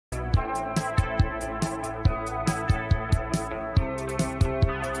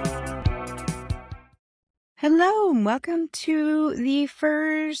Hello, and welcome to the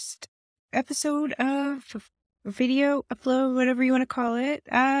first episode of video upload, whatever you want to call it,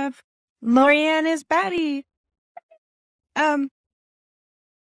 of Rolvnd is Batty. Some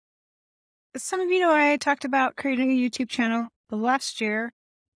of you know I talked about creating a YouTube channel last year,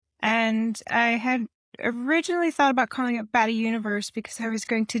 and I had originally thought about calling it Batty Universe because I was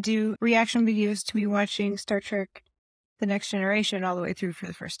going to do reaction videos to me watching Star Trek The Next Generation all the way through for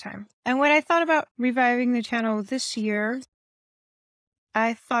the first time. And when I thought about reviving the channel this year,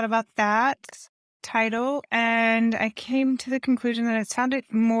 I thought about that title and I came to the conclusion that it sounded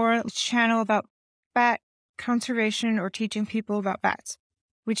more like a channel about bat conservation or teaching people about bats,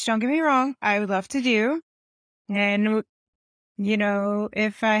 which, don't get me wrong, I would love to do. And, you know,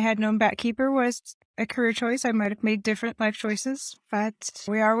 if I had known Batkeeper was a career choice, I might have made different life choices, but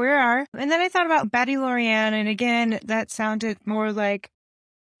we are where we are. And then I thought about Batty Rolvnd, and again, that sounded more like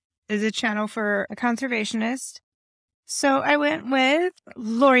is a channel for a conservationist. So I went with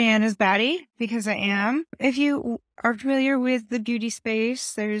Rolvnd is Batty because I am. If you are familiar with the beauty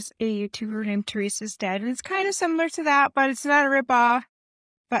space, there's a YouTuber named Teresa's Dead, and it's kind of similar to that, but it's not a ripoff.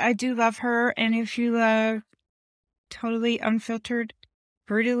 But I do love her, and if you love totally unfiltered,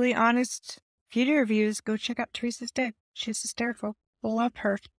 brutally honest beauty reviews, go check out Teresa's Dead. She's hysterical. Love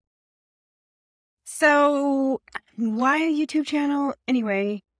her. So why a YouTube channel?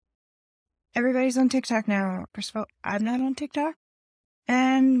 Anyway, everybody's on TikTok now. First of all, I'm not on TikTok.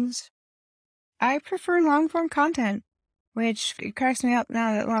 And I prefer long form content, which it cracks me up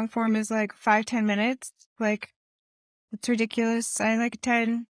now that long form is like 5-10 minutes. Like, it's ridiculous. I like a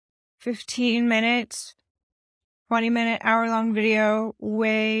 10, 15 minutes, 20-minute, hour-long video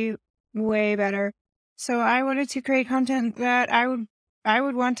way, way better. So I wanted to create content that I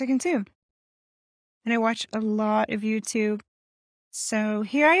would want to consume. And I watch a lot of YouTube. So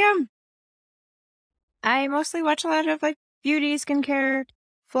here I am. I mostly watch a lot of like beauty, skincare,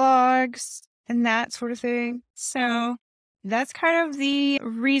 vlogs, and that sort of thing. So that's kind of the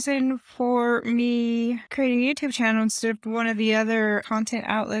reason for me creating a YouTube channel instead of one of the other content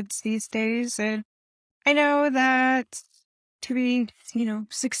outlets these days. And I know that to be,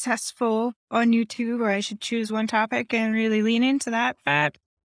 successful on YouTube, I should choose one topic and really lean into that, but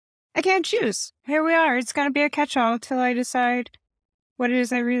I can't choose. Here we are. It's going to be a catch-all till I decide what it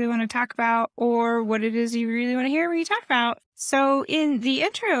is I really want to talk about or what it is you really want to hear me talk about. So in the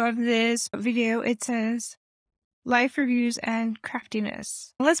intro of this video, it says life reviews and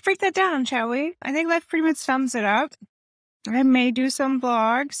craftiness. Let's break that down, shall we? I think life pretty much sums it up. I may do some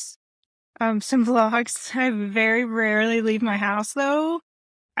vlogs. I very rarely leave my house though.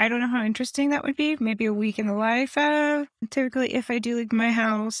 I don't know how interesting that would be. Maybe a week in the life. Typically, if I do leave my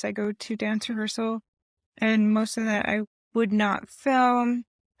house, I go to dance rehearsal, and most of that I would not film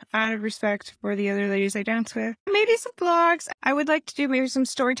out of respect for the other ladies I dance with. Maybe some vlogs. I would like to do maybe some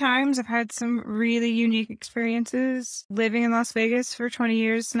story times. I've had some really unique experiences living in Las Vegas for 20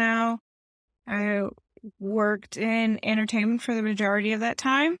 years now. I worked in entertainment for the majority of that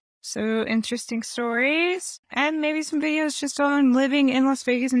time. So interesting stories and maybe some videos just on living in Las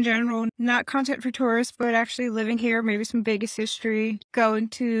Vegas in general. Not content for tourists, but actually living here. Maybe some Vegas history. Going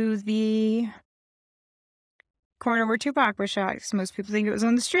to the corner where Tupac was shot, because most people think it was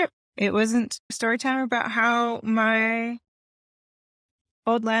on the Strip. It wasn't. A story time about how my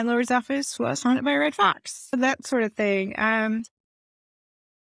old landlord's office was haunted by a red fox. That sort of thing.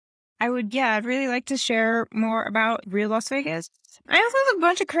 I'd really like to share more about real Las Vegas. I also have a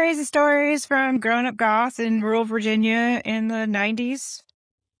bunch of crazy stories from growing up goth in rural Virginia in the 90s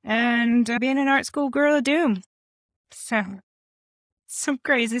and being an art school girl of doom. So, some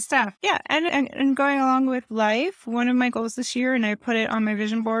crazy stuff. Yeah, and going along with life, one of my goals this year, and I put it on my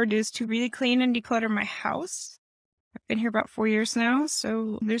vision board, is to really clean and declutter my house. I've been here about 4 years now,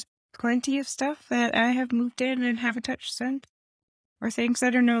 so there's plenty of stuff that I have moved in and haven't touched since, or things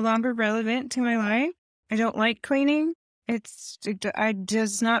that are no longer relevant to my life. I don't like cleaning. It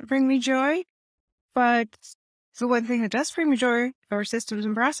does not bring me joy, but the one thing that does bring me joy are systems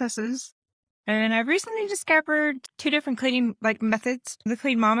and processes. And I've recently discovered 2 different cleaning methods, the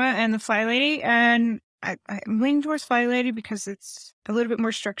Clean Mama and the Fly Lady. And I'm leaning towards Fly Lady because it's a little bit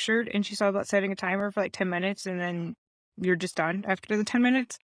more structured, and she's all about setting a timer for like 10 minutes and then you're just done after the 10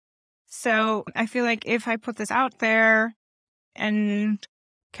 minutes. So I feel like if I put this out there and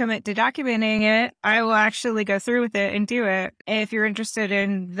commit to documenting it, I will actually go through with it and do it. If you're interested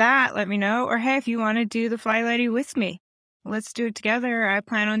in that, let me know. Or hey, if you want to do the Fly Lady with me, let's do it together. I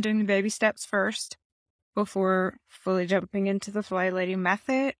plan on doing the baby steps first before fully jumping into the Fly Lady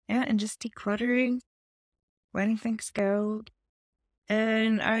method. Yeah, and just decluttering, letting things go,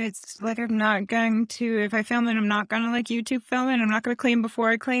 And it's like, I'm not going to, if I film it, I'm not going to like YouTube film it. I'm not going to clean before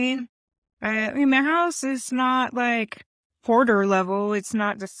I clean. I mean, my house is not like hoarder level. It's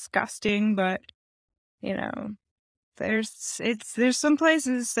not disgusting, but you know, there's some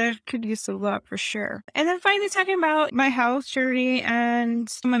places that could use a lot for sure. And then finally talking about my health journey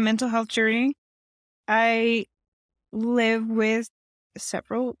and my mental health journey. I live with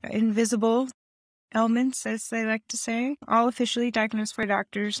several invisible ailments, as they like to say, all officially diagnosed by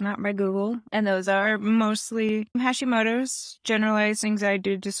doctors, not by Google. And those are mostly Hashimoto's, generalized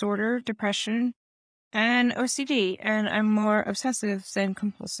anxiety disorder, depression, and OCD. And I'm more obsessive than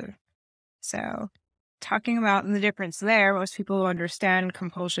compulsive. So talking about the difference there, most people understand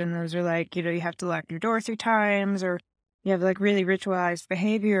compulsion. Those are like, you have to lock your door 3 times, or you have like really ritualized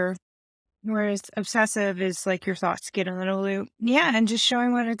behavior. Whereas obsessive is like your thoughts get in a little loop. Yeah, and just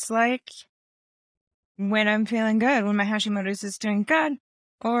showing what it's like when I'm feeling good, when my Hashimoto's is doing good,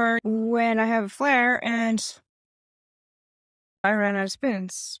 or when I have a flare and I run out of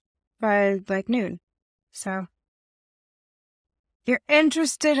spoons by like noon. So if you're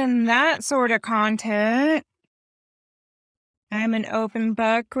interested in that sort of content, I'm an open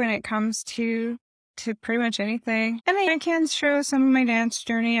book when it comes to pretty much anything. And I can show some of my dance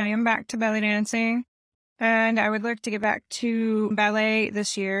journey. I am back to belly dancing. And I would like to get back to ballet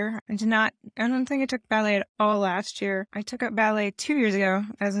this year. I don't think I took ballet at all last year. I took up ballet 2 years ago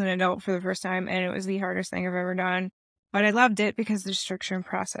as an adult for the first time, and it was the hardest thing I've ever done. But I loved it because there's structure and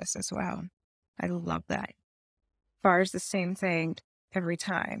process as well. I love that. Bar's the same thing every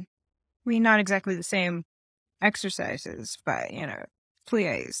time. I mean, not exactly the same exercises, but,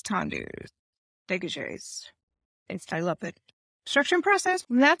 plies, tendus, dégagés. I love it. Structure and process.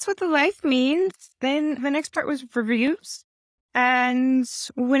 That's what the life means. Then the next part was reviews. And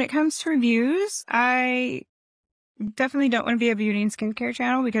when it comes to reviews, I definitely don't want to be a beauty and skincare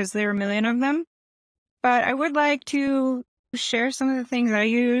channel because there are a million of them. But I would like to share some of the things I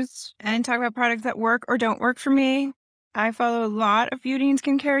use and talk about products that work or don't work for me. I follow a lot of beauty and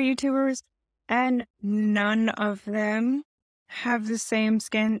skincare YouTubers, and none of them have the same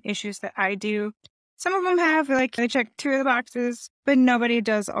skin issues that I do. Some of them have, like, I checked 2 of the boxes, but nobody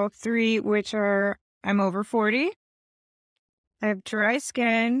does all 3, which are, I'm over 40. I have dry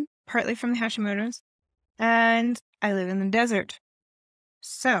skin, partly from the Hashimoto's, and I live in the desert.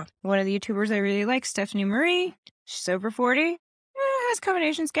 So, one of the YouTubers I really like, Stephanie Marie, she's over 40, has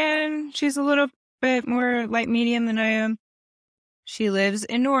combination skin. She's a little bit more light medium than I am. She lives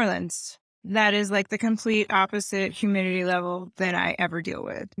in New Orleans. That is like the complete opposite humidity level than I ever deal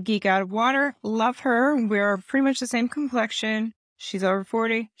with. Geek out of water. Love her. We're pretty much the same complexion. She's over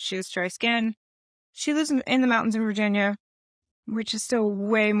 40. She has dry skin. She lives in the mountains in Virginia, which is still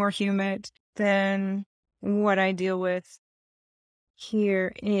way more humid than what I deal with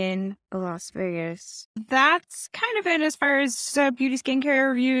here in Las Vegas. That's kind of it as far as beauty skincare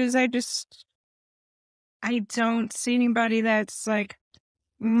reviews. I don't see anybody that's like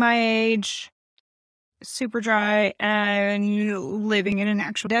my age, super dry, and living in an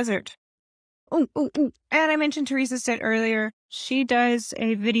actual desert. Oh. And I mentioned Teresa said earlier, she does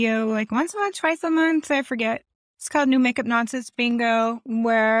a video like once a month, twice a month, I forget. It's called New Makeup Nonsense Bingo,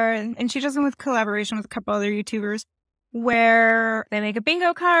 and she does them with collaboration with a couple other YouTubers, where they make a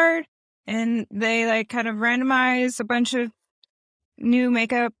bingo card and they like kind of randomize a bunch of new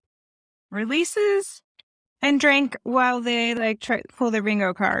makeup releases and drink while they like try to pull their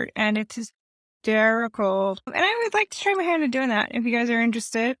bingo card, and it's hysterical. And I would like to try my hand at doing that if you guys are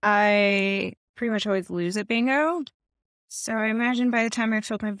interested. I pretty much always lose at bingo, so I imagine by the time I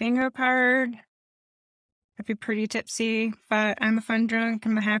filled my bingo card, I'd be pretty tipsy. But I'm a fun drunk.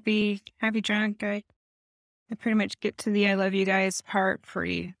 I'm a happy drunk. I pretty much get to the I love you guys part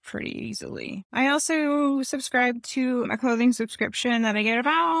pretty easily. I also subscribe to a clothing subscription that I get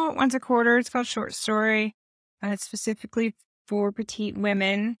about once a quarter. It's called Short Story. It's specifically for petite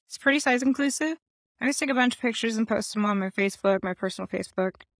women. It's pretty size inclusive. I just take a bunch of pictures and post them on my Facebook, my personal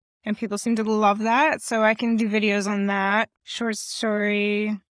Facebook, and people seem to love that, so I can do videos on that. Short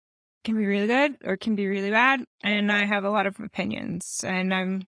Story can be really good or can be really bad, and I have a lot of opinions, and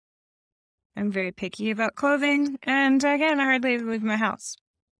I'm very picky about clothing, and again, I hardly leave my house.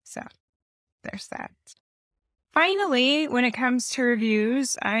 So, there's that. Finally, when it comes to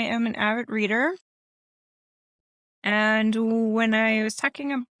reviews, I am an avid reader. And when I was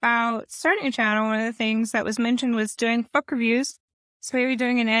talking about starting a channel, one of the things that was mentioned was doing book reviews. So maybe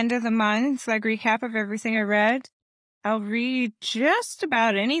doing an end of the month, like recap of everything I read. I'll read just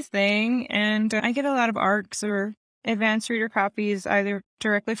about anything, and I get a lot of ARCs or advanced reader copies, either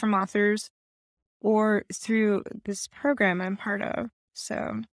directly from authors or through this program I'm part of.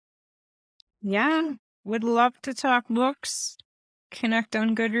 So, yeah, would love to talk books, connect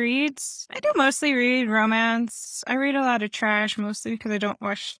on Goodreads. I do mostly read romance. I read a lot of trash, mostly because I don't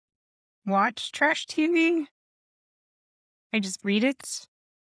watch trash TV. I just read it.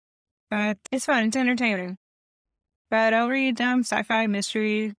 But it's fun. It's entertaining. But I'll read sci-fi,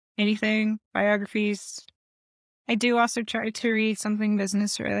 mystery, anything, biographies. I do also try to read something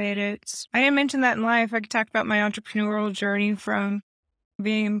business related. I didn't mention that in life. I could talk about my entrepreneurial journey from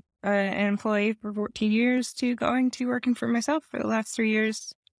being an employee for 14 years to going to working for myself for the last 3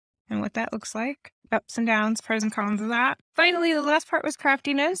 years and what that looks like. Ups and downs, pros and cons of that. Finally, the last part was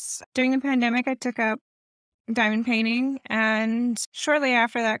craftiness. During the pandemic, I took up diamond painting, and shortly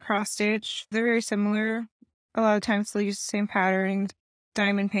after that, cross stitch. They're very similar. A lot of times they'll use the same pattern.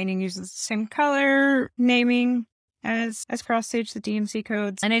 Diamond painting uses the same color naming as cross stitch, the DMC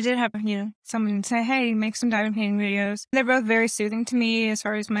codes. And I did have, someone say, hey, make some diamond painting videos. They're both very soothing to me as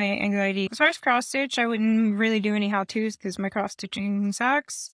far as my anxiety. As far as cross stitch, I wouldn't really do any how-tos because my cross stitching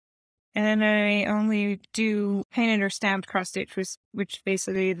sucks. And then I only do painted or stamped cross stitch, which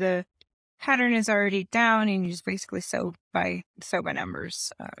basically the pattern is already down and you just basically sew by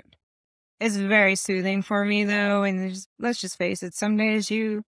numbers. It's very soothing for me though, and let's just face it, some days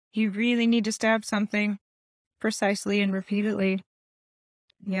you really need to stab something precisely and repeatedly.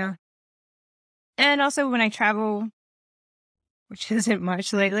 Yeah. And also when I travel, which isn't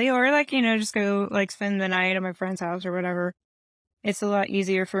much lately, or just go spend the night at my friend's house or whatever, it's a lot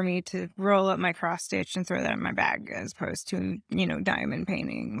easier for me to roll up my cross stitch and throw that in my bag as opposed to, diamond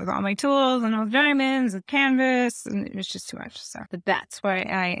painting with all my tools and all the diamonds and canvas. And it's just too much. So but that's why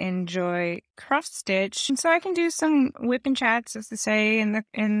I enjoy cross stitch. And so I can do some whipping chats, as they say,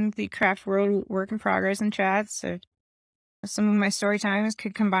 in the craft world, work in progress and chats. So some of my story times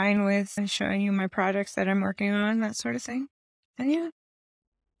could combine with showing you my projects that I'm working on, that sort of thing. And yeah.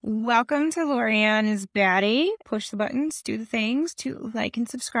 Welcome to Rolvnd's Batty. Push the buttons, do the things to like and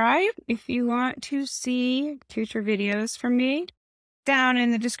subscribe if you want to see future videos from me. Down in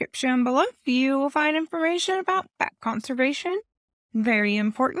the description below, you will find information about bat conservation. Very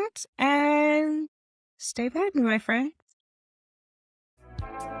important. And stay batty, my friend.